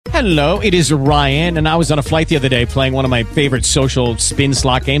Hello, it is Ryan, and I was on a flight the other day playing one of my favorite social spin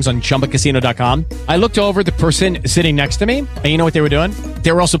slot games on ChumbaCasino.com. I looked over at the person sitting next to me, and you know what they were doing?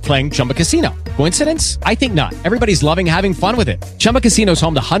 They were also playing Chumba Casino. Coincidence? I think not. Everybody's loving having fun with it. Chumba Casino is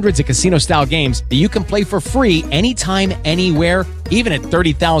home to hundreds of casino-style games that you can play for free anytime, anywhere, even at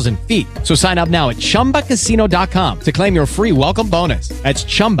 30,000 feet. So sign up now at ChumbaCasino.com to claim your free welcome bonus. That's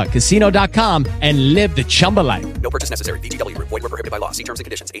ChumbaCasino.com and live the Chumba life. No purchase necessary. VGW. Void where prohibited by law. See terms and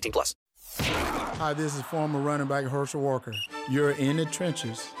conditions. 18+. Hi, this is former running back Herschel Walker. You're in the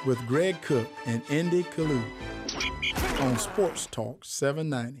trenches with Greg Cook and Indy Kalu on Sports Talk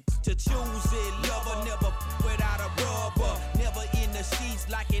 790. To choose it, lover, never without a rubber. Never in the sheets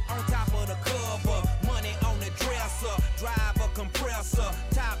like it on top of the cover. Money on the dresser, drive a compressor.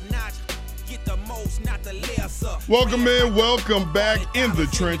 Top notch, get the most, not the lesser. Welcome in, welcome back in the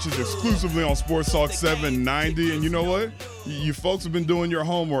trenches, exclusively on Sports Talk 790. And you know what? You folks have been doing your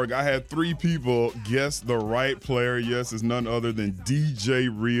homework. I had 3 people guess the right player. Yes, it's none other than DJ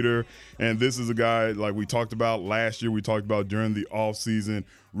Reader. And this is a guy like we talked about last year, we talked about during the offseason,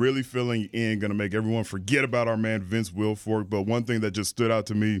 really filling in, going to make everyone forget about our man Vince Wilfork. But one thing that just stood out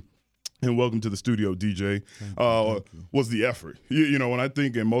to me, and welcome to the studio, DJ, was the effort. You know, when I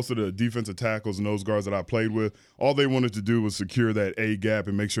think in most of the defensive tackles and those guards that I played with, all they wanted to do was secure that A gap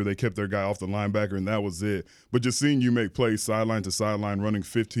and make sure they kept their guy off the linebacker, and that was it. But just seeing you make plays sideline to sideline, running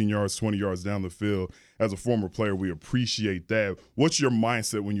 15 yards, 20 yards down the field, as a former player, we appreciate that. What's your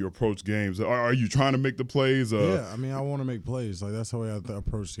mindset when you approach games? Are you trying to make the plays? Yeah, I mean, I want to make plays. Like, that's the way I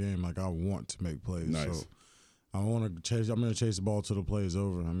approach the game. Like, I want to make plays. Nice. So I want to chase. I'm going to chase the ball till the play is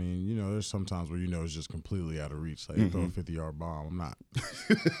over. I mean, you know, there's some times where you know it's just completely out of reach. Like, throw a 50-yard bomb. I'm not.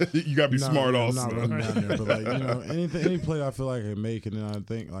 You got to be smart also. I'm not running down there. But, like, you know, any play I feel like I can make, and then I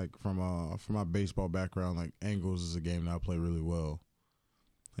think, like, from my baseball background, like, angles is a game that I play really well.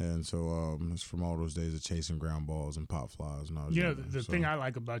 And so it's from all those days of chasing ground balls and pop flies. And I was younger, the thing I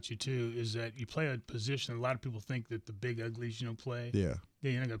like about you, too, is that you play a position. A lot of people think that the big uglies, play. Yeah.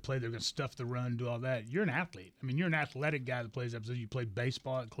 They're not going to play. They're going to stuff the run, do all that. You're an athlete. I mean, you're an athletic guy that plays that position. You played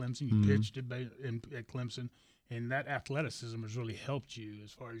baseball at Clemson. You pitched at Clemson. And that athleticism has really helped you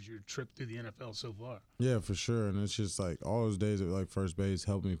as far as your trip through the NFL so far. Yeah, for sure. And it's just like all those days at like first base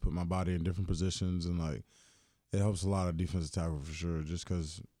helped me put my body in different positions, and like it helps a lot of defensive tackle for sure. Just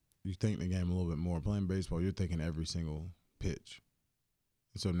because you think the game a little bit more. Playing baseball, you're thinking every single pitch.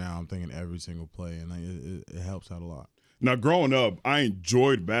 So now I'm thinking every single play, and like it helps out a lot. Now, growing up, I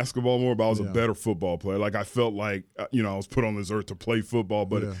enjoyed basketball more, but I was a better football player. Like, I felt like, I was put on this earth to play football,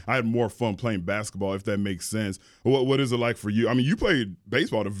 but I had more fun playing basketball, if that makes sense. What is it like for you? I mean, you played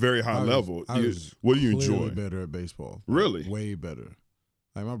baseball at a very high level. What do you enjoy? Better at baseball. Really? Way better.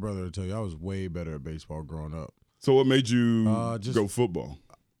 Like, my brother would tell you, I was way better at baseball growing up. So what made you go football?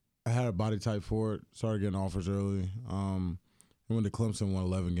 I had a body type for it. Started getting offers early. I went to Clemson, won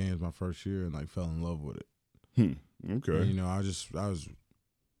 11 games my first year, and, like, fell in love with it. Okay. And, I was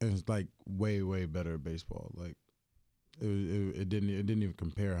like way, way better at baseball. Like it didn't even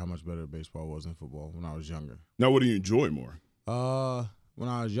compare how much better baseball was than football when I was younger. Now, what do you enjoy more? When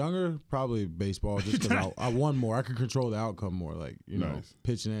I was younger, probably baseball, just because I won more. I could control the outcome more. Like know,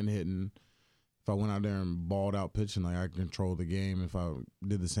 pitching and hitting. If I went out there and balled out pitching, like I could control the game. If I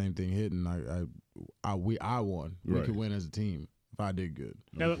did the same thing hitting, I won. We could win as a team. If I did good.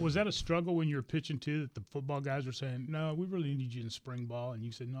 Now, was that a struggle when you were pitching too? That the football guys were saying, "No, we really need you in spring ball," and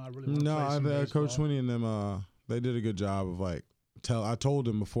you said, "No, I really want to play some baseball." Coach Swinney and them, they did a good job of I told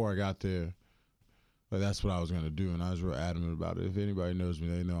them before I got there, like that's what I was gonna do, and I was real adamant about it. If anybody knows me,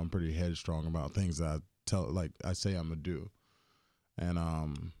 they know I'm pretty headstrong about things that I say I'm gonna do, and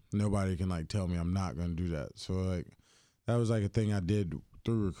nobody can tell me I'm not gonna do that. So that was a thing I did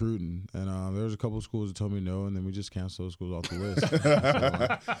through recruiting, and there was a couple of schools that told me no, and then we just canceled those schools off the list.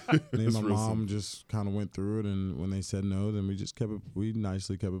 So, me and my mom just kind of went through it, and when they said no, then we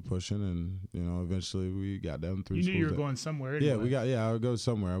nicely kept it pushing, and eventually we got down to 3 schools. You knew you were going somewhere anyway. I would go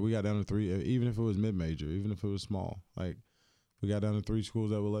somewhere. We got down to 3, even if it was mid-major, even if it was small. We got down to 3 schools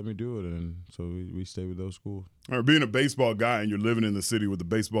that would let me do it, and so we stayed with those schools. All right, being a baseball guy and you're living in the city with the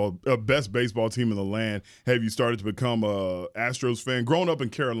best baseball team in the land, have you started to become a Astros fan? Growing up in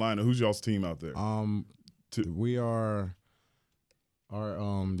Carolina, who's y'all's team out there? We are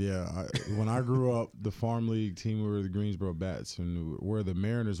when I grew up, the farm league team, we were the Greensboro Bats, and we're the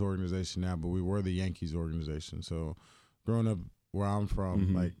Mariners organization now, but we were the Yankees organization. So growing up where I'm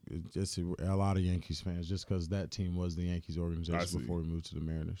from, just a lot of Yankees fans, just because that team was the Yankees organization before we moved to the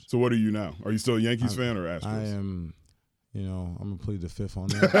Mariners. So what are you now? Are you still a Yankees fan or Astros? I am You know, I'm gonna plead the fifth on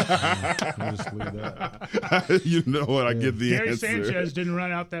that. I'll just leave that. You know what? I get the Gary answer. Sanchez didn't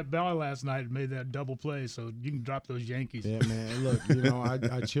run out that ball last night and made that double play, so you can drop those Yankees. Yeah, man. Look, you know,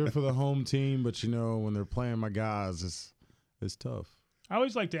 I cheer for the home team, but you know, when they're playing my guys, it's tough. I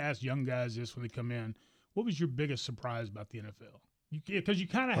always like to ask young guys this when they come in. What was your biggest surprise about the NFL? Because you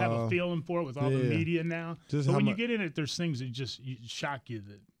kind of have a feeling for it with all the media now. Just but when you get in it, there's things that just shock you.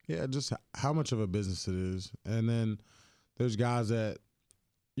 Just how much of a business it is. And then there's guys that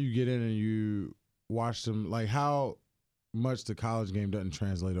you get in and you watch them, like how much the college game doesn't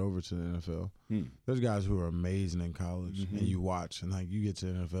translate over to the NFL. There's guys who are amazing in college, and you watch, and like you get to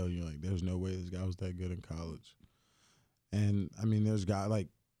the NFL, you're like, there's no way this guy was that good in college. And I mean, there's guys that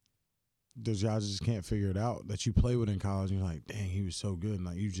just can't figure it out that you play with in college, and you're like, dang, he was so good, and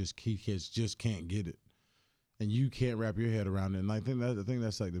like kids just can't get it, and you can't wrap your head around it. And I think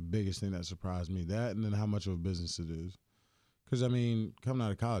that's like the biggest thing that surprised me. That, and then how much of a business it is. Because I mean, coming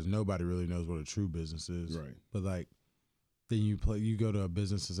out of college, nobody really knows what a true business is. Right. But like, then you go to a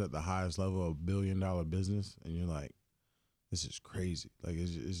business that's at the highest level, $1 billion business, and you're like, this is crazy. Like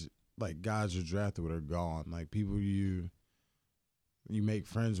it's like guys are drafted but are gone. Like people you make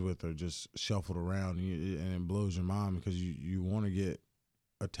friends with are just shuffled around, and it blows your mind because you want to get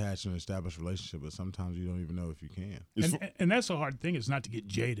attached and establish a relationship, but sometimes you don't even know if you can. And that's the hard thing, is not to get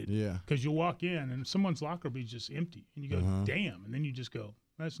jaded. Yeah. Because you'll walk in and someone's locker will be just empty, and you go, damn, and then you just go,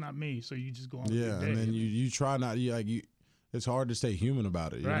 that's not me. So you just go on with your day. And then you try not, it's hard to stay human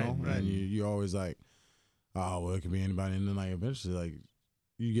about it, you know? Right. And you always like, oh, well, it could be anybody. And then like eventually like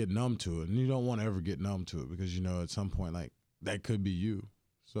you get numb to it, and you don't want to ever get numb to it because you know at some point like that could be you.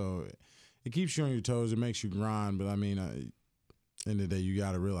 So it keeps you on your toes. It makes you grind. But I mean, end of the day, you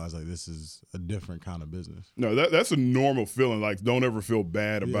got to realize like this is a different kind of business. No, that's a normal feeling. Like, don't ever feel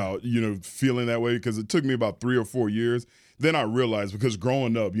bad about, feeling that way, because it took me about 3 or 4 years. Then I realized, because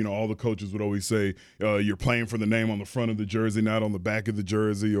growing up, all the coaches would always say, you're playing for the name on the front of the jersey, not on the back of the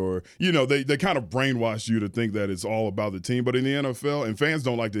jersey. Or, they kind of brainwash you to think that it's all about the team. But in the NFL, and fans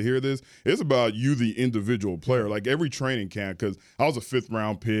don't like to hear this, it's about you, the individual player. Like every training camp, because I was a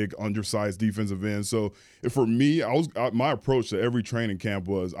 5th-round pick, undersized defensive end. So for me, my approach to every training camp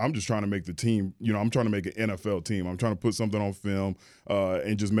was, I'm just trying to make the team, I'm trying to make an NFL team. I'm trying to put something on film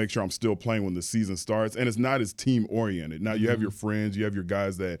and just make sure I'm still playing when the season starts. And it's not as team-oriented. Now, you have your friends, you have your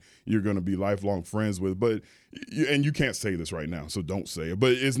guys that you're going to be lifelong friends with, and you can't say this right now, so don't say it,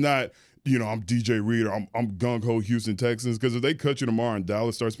 but it's not, I'm DJ Reed or I'm gung-ho Houston Texans, because if they cut you tomorrow and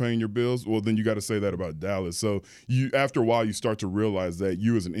Dallas starts paying your bills, well, then you got to say that about Dallas. So after a while, you start to realize that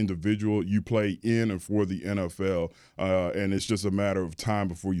you as an individual, you play in and for the NFL, and it's just a matter of time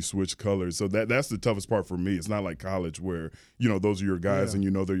before you switch colors. So that's the toughest part for me. It's not like college where, those are your guys and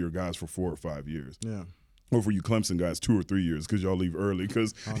they're your guys for 4 or 5 years. Yeah. Or for you Clemson guys, 2 or 3 years, because y'all leave early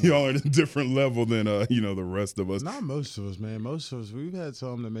because y'all are at a different level than, the rest of us. Not most of us, man. Most of us, we've had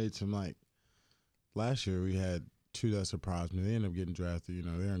some that made some, like, last year we had 2 that surprised me. They ended up getting drafted.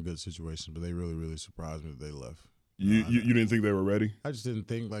 They're in good situations, but they really, really surprised me that they left. You didn't think they were ready? I just didn't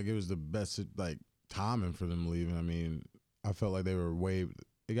think, like, it was the best, like, timing for them leaving. I mean, I felt like they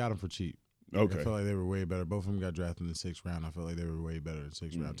got them for cheap. Okay. I felt like they were way better. Both of them got drafted in the 6th round. I felt like they were way better than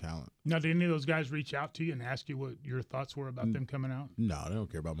 6th-round talent. Now, did any of those guys reach out to you and ask you what your thoughts were about them coming out? No, they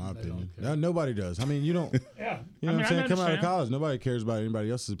don't care about my opinion. No, nobody does. I mean, you don't. Yeah. You know what I'm saying? Come out of college, nobody cares about anybody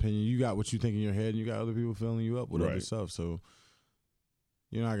else's opinion. You got what you think in your head, and you got other people filling you up with other stuff. So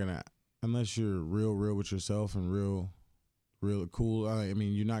you're not gonna, unless you're real with yourself and real cool. I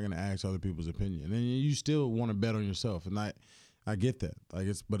mean, you're not gonna ask other people's opinion, and you still want to bet on yourself. And I get that.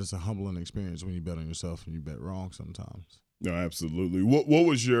 But it's a humbling experience when you bet on yourself and you bet wrong sometimes. No, absolutely. What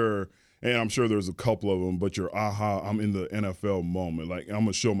was your, and I'm sure there's a couple of them, but your I'm in the NFL moment. Like, I'm going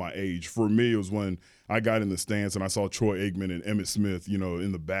to show my age. For me, it was when I got in the stands and I saw Troy Aikman and Emmitt Smith,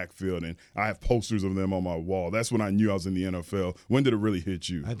 in the backfield, and I have posters of them on my wall. That's when I knew I was in the NFL. When did it really hit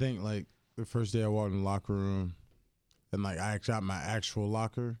you? I think, like, the first day I walked in the locker room, and, like, I got my actual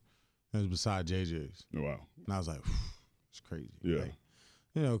locker, and it was beside JJ's. Wow. And I was like, it's crazy. Yeah. Like,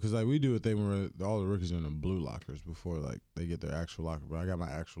 because like we do a thing where all the rookies are in the blue lockers before like they get their actual locker. But I got my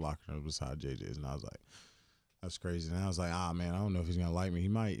actual locker and it was beside JJ's, and I was like, that's crazy. And I was like, man, I don't know if he's gonna like me. He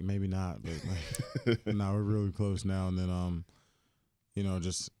might, maybe not. But like, no, we're really close now. And then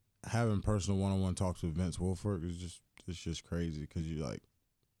just having personal one-on-one talks with Vince Wilfork is just crazy, because you like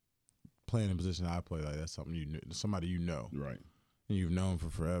playing in the position I play. Like that's something somebody right. And you've known for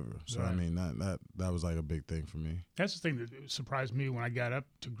forever. So, right. I mean, that was like a big thing for me. That's the thing that surprised me when I got up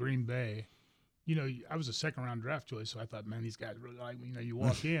to Green Bay. I was a second-round draft choice, so I thought, man, these guys really like me. You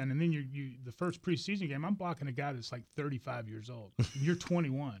walk in, and then the first preseason game, I'm blocking a guy that's like 35 years old. And you're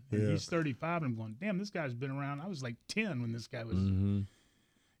 21, and he's 35, and I'm going, damn, this guy's been around. I was like 10 when this guy was. Mm-hmm.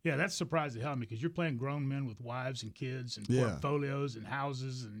 Yeah, that surprised the hell out of me because you're playing grown men with wives and kids and portfolios and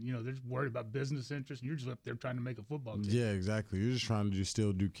houses, and they're worried about business interests, and you're just up there trying to make a football team. Yeah, exactly. You're just trying to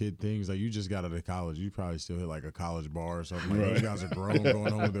still do kid things. Like, you just got out of college. You probably still hit like a college bar or something. Like, those guys are grown,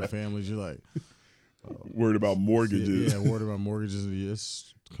 going home with their families. You're like worried about mortgages. Yeah, worried about mortgages.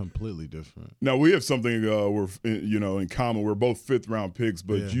 It's completely different. Now, we have something we're in common. We're both 5th-round picks,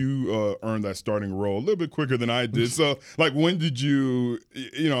 but you earned that starting role a little bit quicker than I did. So, like, when did you,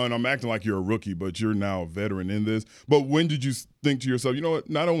 and I'm acting like you're a rookie, but you're now a veteran in this. But when did you think to yourself, you know what,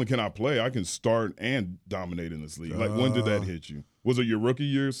 not only can I play, I can start and dominate in this league? Like, when did that hit you? Was it your rookie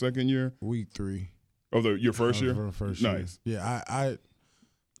year, second year? Week 3. Oh, your first year? First nice. Year. Yeah,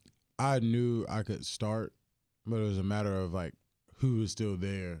 I knew I could start, but it was a matter of, like, who was still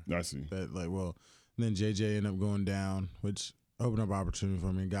there. I see. That, like, well, and then JJ ended up going down, which opened up opportunity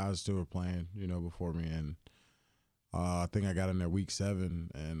for me. Guys still were playing, before me. And I think I got in there week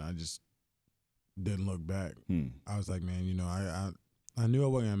 7, and I just didn't look back. I was like, man, I knew I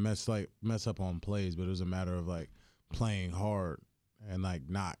wasn't going to mess up on plays, but it was a matter of, like, playing hard and, like,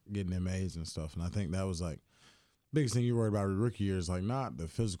 not getting MAs and stuff. And I think that was, like, biggest thing you're worried about your rookie year is, like, not the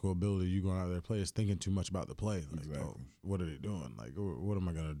physical ability you going out there to play. It's thinking too much about the play. Like, exactly. What are they doing? Like, what am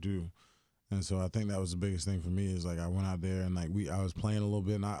I going to do? And so I think that was the biggest thing for me is, like, I went out there and, like, I was playing a little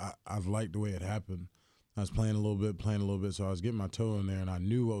bit, and I've liked the way it happened. I was playing a little bit, so I was getting my toe in there, and I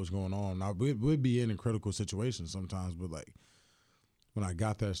knew what was going on. I would be in critical situations sometimes, but, like, when I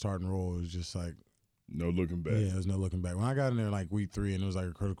got that starting role, it was just, like, no looking back. Yeah, there's no looking back. When I got in there, like, week 3, and it was, like,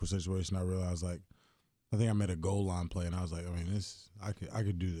 a critical situation, I realized, like, I think I made a goal line play, and I was like, I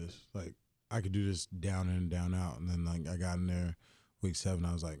could do this. Like, I could do this down in and down out. And then, like, I got in there week 7.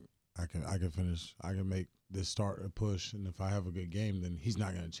 I was like, I can finish. I can make this start a push, and if I have a good game, then he's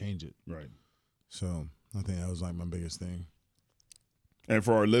not going to change it. Right. So I think that was, like, my biggest thing. And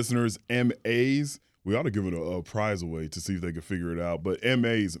for our listeners, MAs, we ought to give it a prize away to see if they can figure it out. But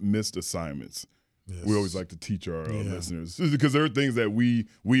MAs, missed assignments. Yes. We always like to teach our listeners because there are things that we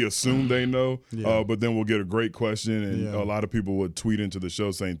assume they know, but then we'll get a great question, and a lot of people would tweet into the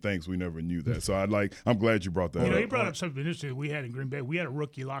show saying, "Thanks, we never knew that." So I'm glad you brought that up. You brought up something interesting we had in Green Bay. We had a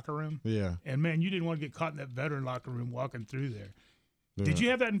rookie locker room, and man, you didn't want to get caught in that veteran locker room walking through there. Yeah. Did you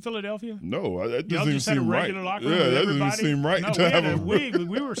have that in Philadelphia? No, that Y'all doesn't just seem had a right. regular locker room that everybody? doesn't seem right no, to have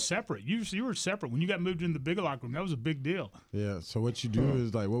we were separate. You were separate. When you got moved into the bigger locker room, that was a big deal. Yeah, so what you do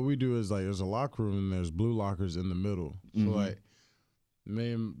is, like, what we do is, like, there's a locker room and there's blue lockers in the middle. So, like,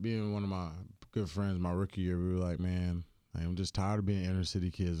 me and being one of my good friends my rookie year, we were like, man, I'm just tired of being inner city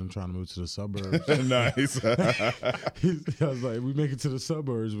kids. I'm trying to move to the suburbs. Nice. I was like, we make it to the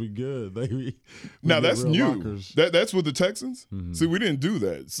suburbs, we good. Like, we now that's new. Lockers. That's with the Texans. Mm-hmm. See, we didn't do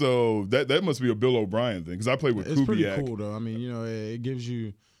that, so that must be a Bill O'Brien thing because I played with Kubiak. It's pretty cool though. I mean, it gives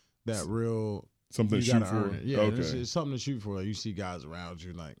you that real something to shoot for. Yeah, okay. It's something to shoot for. Like, you see guys around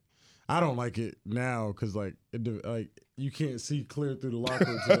you, like. I don't like it now because, like, you can't see clear through the locker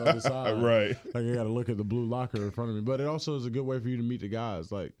to the other side. Right. Like, I got to look at the blue locker in front of me. But it also is a good way for you to meet the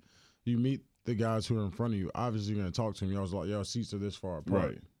guys. Like, you meet the guys who are in front of you. Obviously, you're going to talk to them. Y'all was like, y'all seats are this far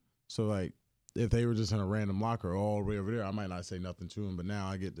apart. Right. So, like, if they were just in a random locker all the way over there, I might not say nothing to them. But now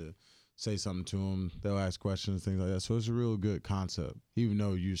I get to say something to them. They'll ask questions, things like that. So it's a real good concept, even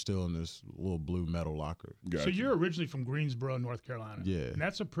though you're still in this little blue metal locker. Gotcha. So you're originally from Greensboro, North Carolina. Yeah. And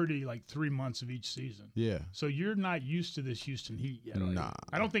that's a pretty, like, 3 months of each season. Yeah. So you're not used to this Houston heat yet. Nah.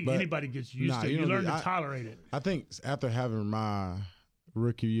 I don't think anybody gets used to it. You learn to tolerate it. I think after having my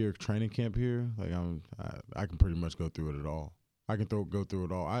rookie year training camp here, like, I can pretty much go through it all. I can go through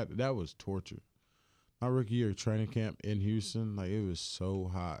it all. That was torture. My rookie year training camp in Houston, like, it was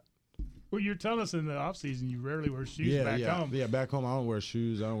so hot. Well, you're telling us in the offseason you rarely wear shoes back home. Yeah, back home I don't wear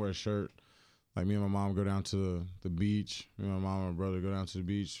shoes. I don't wear a shirt. Like, me and my mom go down to the beach. Me and my mom and my brother go down to the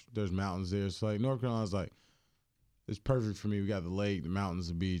beach. There's mountains there. So, like, North Carolina's, like, it's perfect for me. We got the lake, the mountains,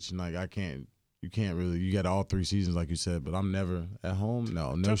 the beach, and, like, you can't really, you got all 3 seasons, like you said, but I'm never at home.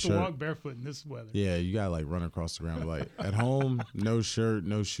 No tough shirt. To walk barefoot in this weather. Yeah, you got to, like, run across the ground. Like, at home, no shirt,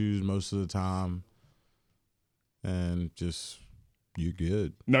 no shoes most of the time. And just, you're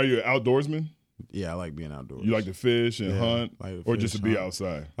good. Now you're an outdoorsman? Yeah, I like being outdoors. You like to fish and hunt, or just to be hunt.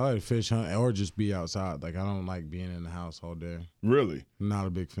 outside? I like to fish, hunt, or just be outside. Like, I don't like being in the house all day. Really? Not a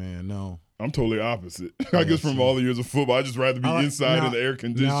big fan, no. I'm totally opposite. I guess from all the years of football, I just rather be inside in the air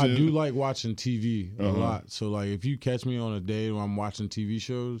conditioning. Now, I do like watching TV a lot. So, like, if you catch me on a day when I'm watching TV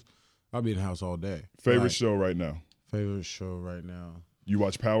shows, I'll be in the house all day. Favorite show right now? Favorite show right now? You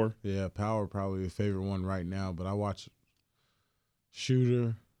watch Power? Yeah, Power probably the favorite one right now. But I watch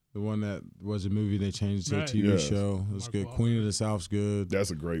Shooter, the one that was a movie they changed to a TV show. It was good. Queen of the South's good.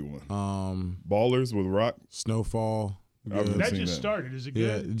 That's a great one. Ballers with Rock? Snowfall. That just started. Is it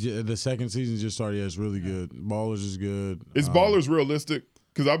good? Yeah, the second season just started. Yeah, it's really good. Ballers is good. Is Ballers realistic?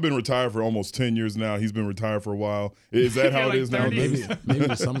 Because I've been retired for almost 10 years now. He's been retired for a while. Is that how it is now? Maybe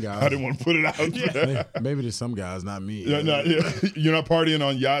to some guys. I didn't want to put it out. Maybe to some guys, not me. You're not partying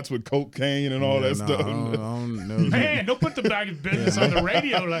on yachts with cocaine and all that stuff. I don't know. Man, don't put the bag of business on the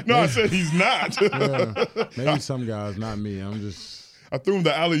radio like that. I said he's not. Maybe some guys, not me. I threw him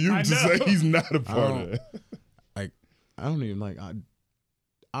the alley-oop to say he's not a part of it. I don't even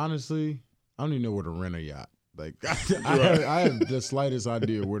honestly, I don't even know where to rent a yacht. Like I have the slightest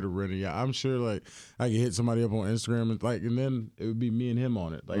idea where to rent a yacht. I'm sure I could hit somebody up on Instagram and then it would be me and him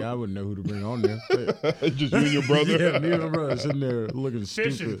on it. Like I wouldn't know who to bring on there. Just you and your brother. Yeah, me and my brother sitting there looking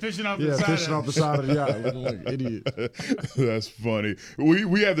stupid. Fishing off the side of the yacht, looking like an idiot. That's funny.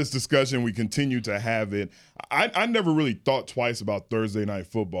 We have this discussion. We continue to have it. I never really thought twice about Thursday night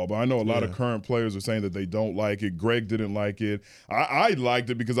football, but I know a lot of current players are saying that they don't like it. Greg didn't like it. I liked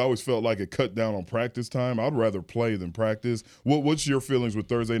it because I always felt like it cut down on practice time. I'd rather play than practice. What's your feelings with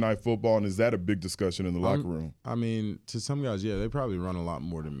Thursday night football, and is that a big discussion in the locker room? I mean, to some guys, they probably run a lot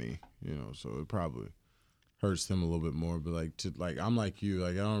more than me, so it probably hurts them a little bit more. But I'm like you,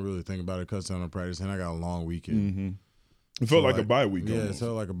 I don't really think about it cuts down on practice, and I got a long weekend. Mm-hmm. It felt like a bye week. Yeah, almost. It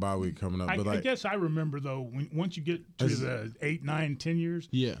felt like a bye week coming up. I guess I remember, though, once you get to the 8, 9, 10 years,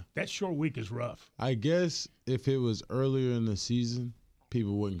 that short week is rough. I guess if it was earlier in the season,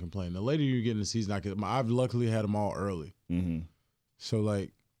 people wouldn't complain. The later you get in the season, I've luckily had them all early. Mm-hmm. So,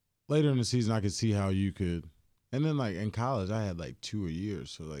 later in the season, I could see how you could. And then, in college, I had, 2 a year.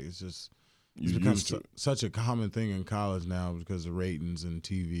 So, it's become such a common thing in college now because of ratings and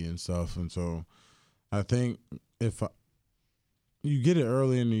TV and stuff. And so I think if you get it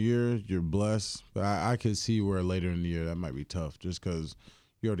early in the year, you're blessed. But I could see where later in the year that might be tough just because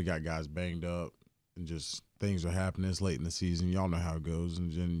you already got guys banged up and just things are happening. It's late in the season. Y'all know how it goes.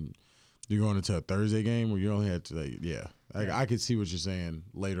 And then you're going into a Thursday game where you only had to, I could see what you're saying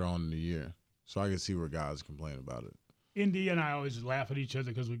later on in the year. So I could see where guys complain about it. Indy and I always laugh at each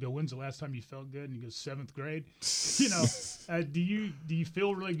other because we go, "When's the last time you felt good?" And he goes, "7th grade." Do you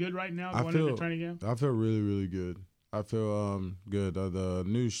feel really good right now going into training camp? I feel really, really good. I feel good. The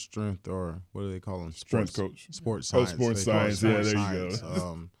new strength, or what do they call them? Strength coach. Sports science. Sports science. There you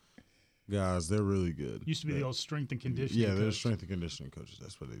go. Guys, they're really good. Used to be the old strength and conditioning. Yeah, they're strength and conditioning coaches.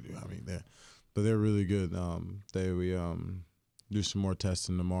 That's what they do. I mean, they're really good. We do some more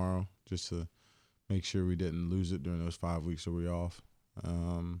testing tomorrow just to make sure we didn't lose it during those 5 weeks that we were off.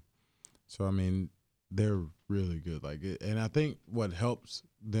 So I mean, they're really good. And I think what helps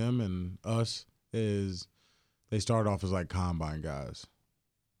them and us is they start off as combine guys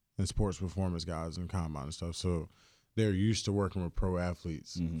and sports performance guys and combine and stuff. So they're used to working with pro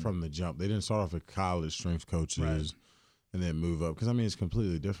athletes from the jump. They didn't start off as college strength coaches and then move up. Because, it's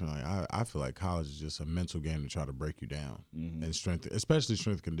completely different. I feel like college is just a mental game to try to break you down and strength, especially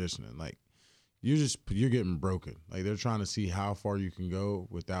strength conditioning. You're getting broken. They're trying to see how far you can go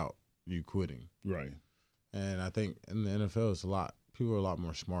without you quitting. Right. And I think in the NFL, people are a lot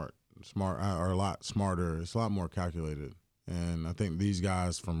more are a lot smarter. It's a lot more calculated. And I think these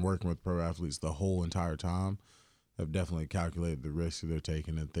guys, from working with pro athletes the whole entire time, have definitely calculated the risks that they're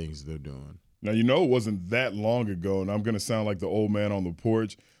taking and things that they're doing. Now, it wasn't that long ago, and I'm going to sound like the old man on the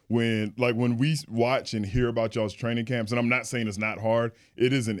porch, when we watch and hear about y'all's training camps, and I'm not saying it's not hard,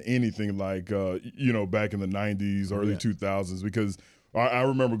 it isn't anything like, back in the 90s, early 2000s, because I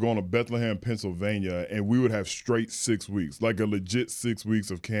remember going to Bethlehem, Pennsylvania, and we would have straight 6 weeks, a legit 6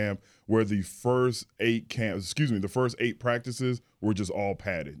 weeks of camp where the first 8 practices were just all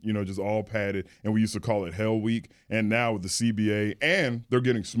padded, just all padded. And we used to call it Hell Week. And now with the CBA, and they're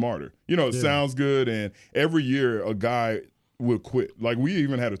getting smarter. It sounds good. And every year a guy would quit. We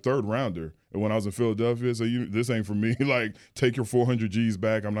even had a 3rd rounder when I was in Philadelphia. So this ain't for me. Take your 400 G's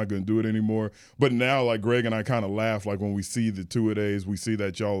back. I'm not going to do it anymore. But now, Greg and I kind of laugh, when we see the 2-a-days, we see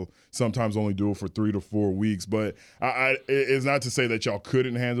that y'all sometimes only do it for 3 to 4 weeks. But it's not to say that y'all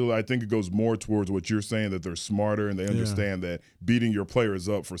couldn't handle it. I think it goes more towards what you're saying, that they're smarter and they understand that beating your players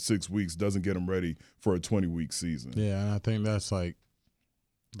up for 6 weeks doesn't get them ready for a 20-week season. Yeah, and I think that's the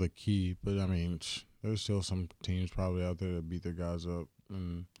key. But there's still some teams probably out there that beat their guys up.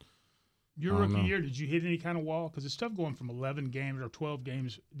 And your rookie year, did you hit any kind of wall? Because it's tough going from 11 games or 12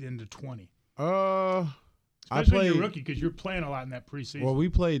 games into 20. Especially when you're a rookie because you're playing a lot in that preseason. Well, we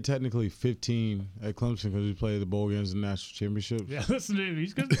played technically 15 at Clemson because we played the bowl games and national championships. Yeah, listen to him.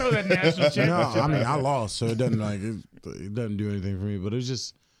 He's going to throw that national championship. No, I mean, I lost, so it doesn't it doesn't do anything for me. But it was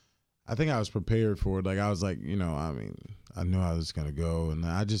just, I think I was prepared for it. Like, I was like, I knew how this was going to go. And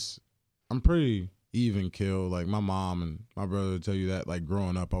I'm pretty even kill. Like, my mom and my brother would tell you that. Like,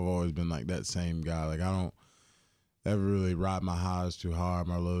 growing up, I've always been like that same guy. Like, I don't ever really ride my highs too hard,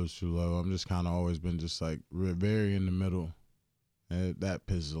 my lows too low. I'm just kind of always been just like very in the middle. And that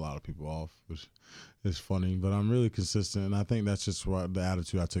pisses a lot of people off, which is funny. But I'm really consistent, and I think that's just what the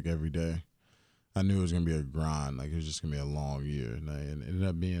attitude I took every day. I knew it was going to be a grind. Like, it was just going to be a long year. And it ended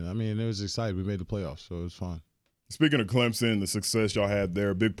up being, it was exciting. We made the playoffs, so it was fun. Speaking of Clemson, the success y'all had there,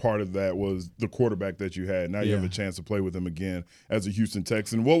 a big part of that was the quarterback that you had. Now you have a chance to play with him again as a Houston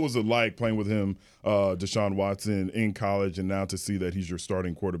Texan. What was it like playing with him, Deshaun Watson, in college, and now to see that he's your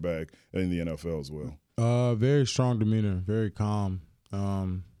starting quarterback in the NFL as well? Very strong demeanor, very calm,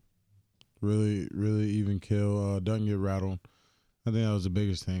 really, really even kill, doesn't get rattled. I think that was the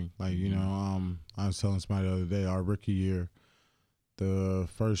biggest thing. Like, I was telling somebody the other day, our rookie year, the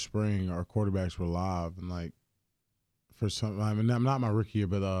first spring, our quarterbacks were live, and like, for some, not my rookie year,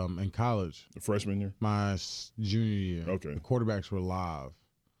 but in college. The freshman year? My junior year. Okay. The quarterbacks were live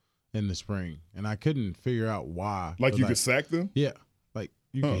in the spring, and I couldn't figure out why. Like, you could sack them? Yeah. Like,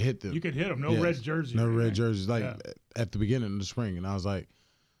 you could hit them. You could hit them. No red jerseys. No red jerseys. Like, at the beginning of the spring. And I was like,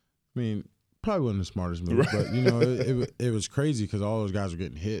 probably wasn't the smartest move, but, it was crazy because all those guys were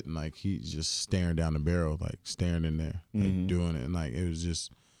getting hit, and, like, he's just staring down the barrel, like, staring in there, like, doing it. And, like, it was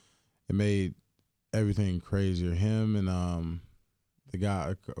just – it made – everything crazier. Him and the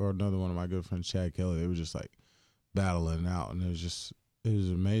guy, or another one of my good friends, Chad Kelly, they were just like battling out, and it was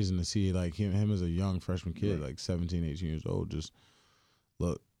amazing to see like him as a young freshman kid, like 17, 18 years old, just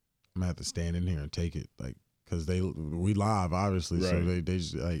look, I'm gonna have to stand in here and take it, like, because we live obviously, so they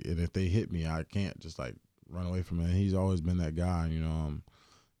just like, and if they hit me, I can't just like run away from it. And he's always been that guy,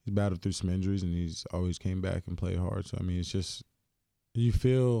 he's battled through some injuries, and he's always came back and played hard. So it's just, you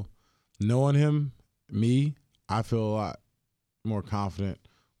feel, knowing him, I feel a lot more confident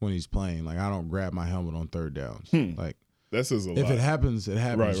when he's playing. Like, I don't grab my helmet on third downs. Like, that says a lot. If it happens, it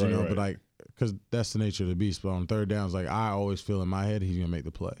happens, right. But like, because that's the nature of the beast. But on third downs, like, I always feel in my head he's gonna make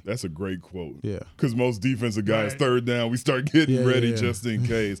the play. That's a great quote. Yeah. Because most defensive guys, third down, we start getting ready just in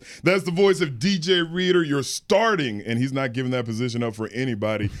case. That's the voice of DJ Reader. You're starting, and he's not giving that position up for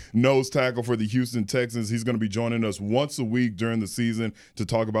anybody. Nose tackle for the Houston Texans. He's going to be joining us once a week during the season to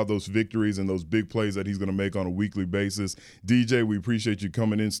talk about those victories and those big plays that he's going to make on a weekly basis. DJ, we appreciate you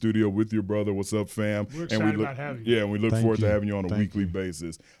coming in studio with your brother. What's up, fam? We're excited about having you. Yeah, and we look forward to having you on a weekly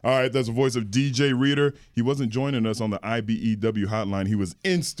basis. All right, that's the voice of DJ Reader. He wasn't joining us on the IBEW hotline. He was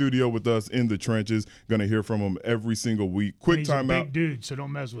in studio with us in the trenches. Going to hear from him every single week. Quick timeout. He's a big dude, so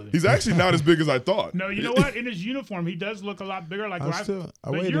don't mess with him. He's actually not as big as I thought. No, you know what? In his uniform, he does look a lot bigger. Like I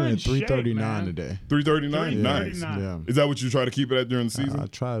weighed in at 339 today. 339? Nice. Yeah. Is that what you try to keep it at during the season? I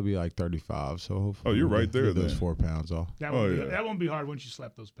try to be like 35, so hopefully. Oh, you're right there. Those 4 pounds off. That won't be hard once you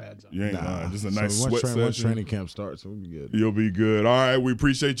slap those pads on. You ain't lying. Just a nice sweat session. Once training camp starts, we'll be good. You'll be good. All right, we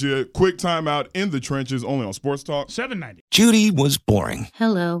appreciate you. Quick timeout in the trenches, only on Sports Talk 790. Judy was boring.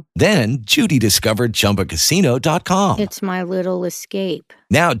 Hello. Then Judy discovered ChumbaCasino.com. It's my little escape.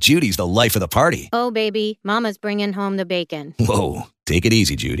 Now Judy's the life of the party. Oh, baby, mama's bringing home the bacon. Whoa, take it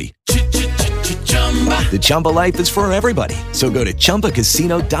easy, Judy. The Chumba life is for everybody. So go to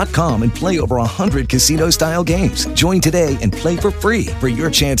ChumbaCasino.com and play over 100 casino-style games. Join today and play for free for your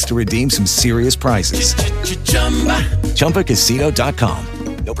chance to redeem some serious prizes. ChumbaCasino.com.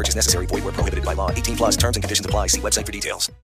 No purchase necessary. Void where prohibited by law. 18+ terms and conditions apply. See website for details.